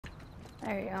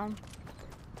There you go.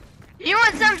 You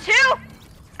want some too?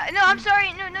 No, I'm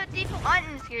sorry. No, Default, I'm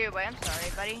in the scary way. I'm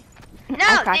sorry, buddy.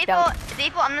 No,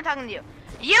 Default, I'm not talking to you.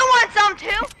 You want some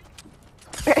too?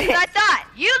 I thought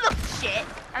you look shit.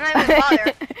 I'm not even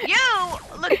bother. You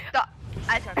look.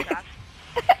 I sound crap.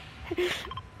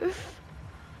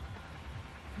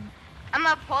 I'm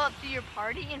gonna pull up to your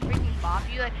party and freaking bop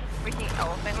you like a freaking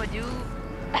elephant would do.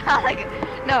 Like,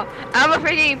 no, I'm gonna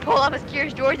freaking pull up as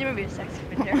Curious George and maybe a sex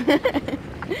offender.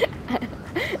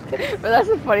 But that's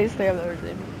the funniest thing I've ever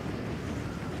seen.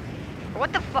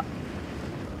 What the fuck?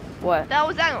 What? That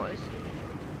was that noise.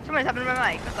 Somebody's tapping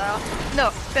my mic.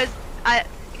 No,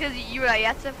 because you were like,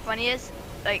 that's the funniest,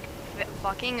 like,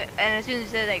 fucking, and as soon as you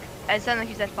said, like, it sounded like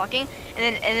you said fucking,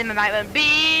 and then my mic went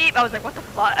beep. I was like, what the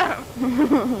fuck?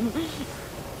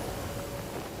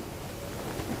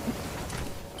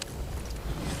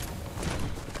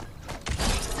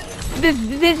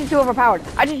 This is too overpowered.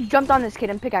 I just jumped on this kid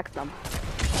and pickaxed them.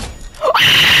 Oh my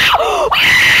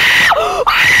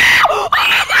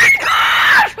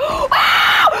gosh!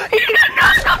 Oh, he just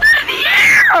knocked something in the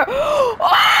air!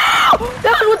 Oh,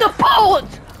 that was with the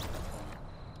bullets!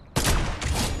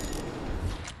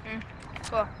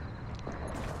 Cool.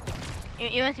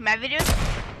 You want to see my videos?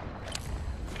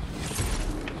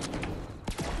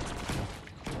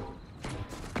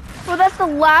 Well, that's the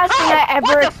last thing I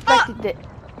ever expected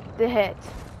to hit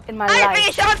in my life. I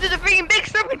freaking shot through the freaking big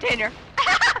storm container.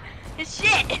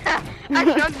 Shit! I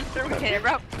shot through the storm container,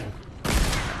 bro.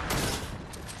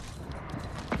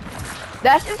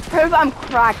 That's just proof I'm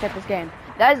cracked at this game.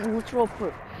 That is literal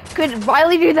proof. Could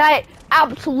Riley do that?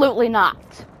 Absolutely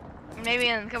not. Maybe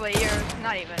in a couple of years,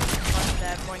 not even.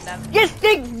 More than that.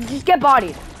 Just get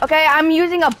bodied. Okay, I'm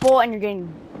using a bullet and you're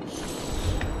getting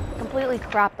completely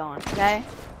crapped on. Okay.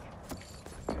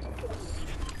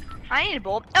 I need a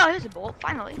bolt. Oh, there's a bolt.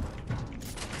 Finally.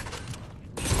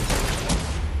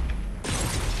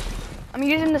 I'm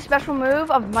using the special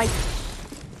move of my.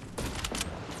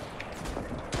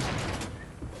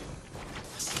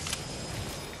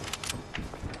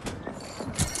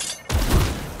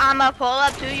 I'ma pull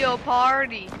up to your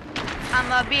party.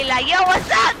 I'ma be like, yo, what's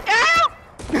up, girl?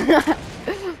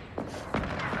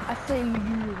 I say you.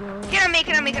 Get on me,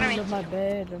 get on me, get on me. My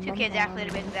bed, 2 kids actually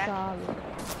to be exact. Solid.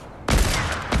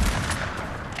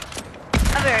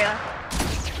 I'm very low.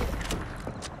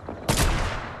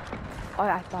 Oh,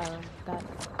 I thought it was that.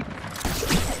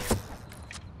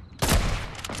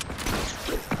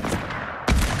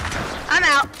 I'm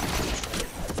out.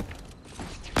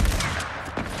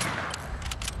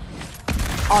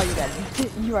 Oh, you got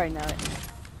it. You already know it.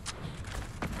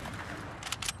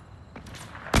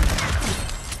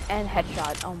 And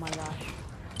headshot. Oh my gosh.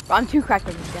 Bro, I'm too cracked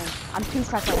at this game. I'm too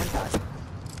cracked at one shot.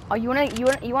 Oh, you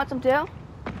want some too?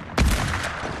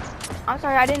 I'm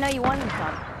sorry, I didn't know you wanted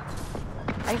some.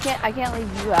 I can't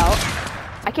leave you out.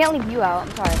 I can't leave you out.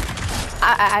 I'm sorry.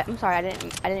 I'm sorry. I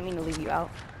didn't mean to leave you out.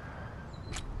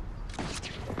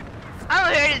 I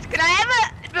don't know who it is. Can I have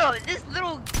a bro? This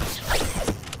little.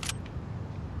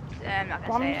 I'm not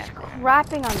gonna say I'm just it.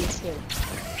 crapping on these kids.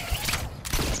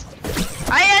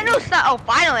 I know it's not. Oh,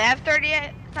 finally, I have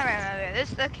 38. It's not right over here. This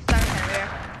the sun over here.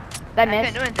 That I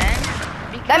missed. couldn't do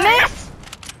anything. That missed.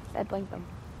 That blinked them.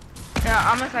 No,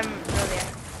 almost I'm still there.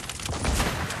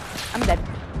 I'm dead.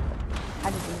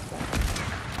 I just missed that.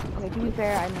 Okay, to be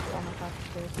fair, I missed all my shots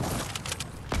too.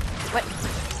 What?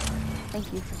 Thank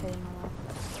you for saving my life.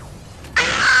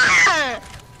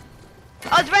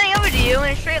 I was running over to you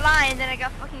in a straight line, and then I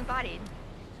got fucking bodied.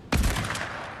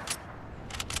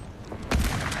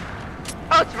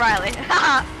 Oh, it's Riley.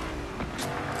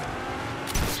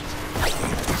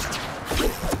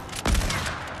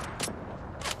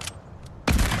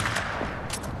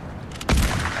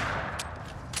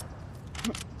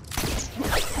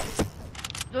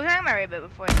 Look at my rabbit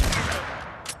before I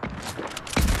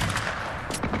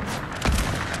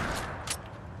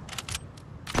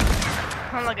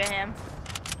come look at him.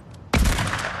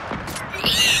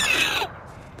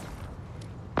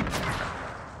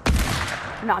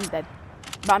 No, I'm dead.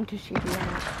 But I'm too sleepy right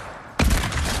now.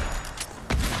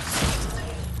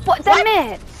 What? That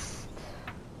missed!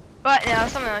 But no,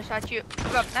 someone else shot you.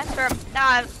 That's fair.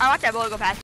 Nah, I watched that bullet go past.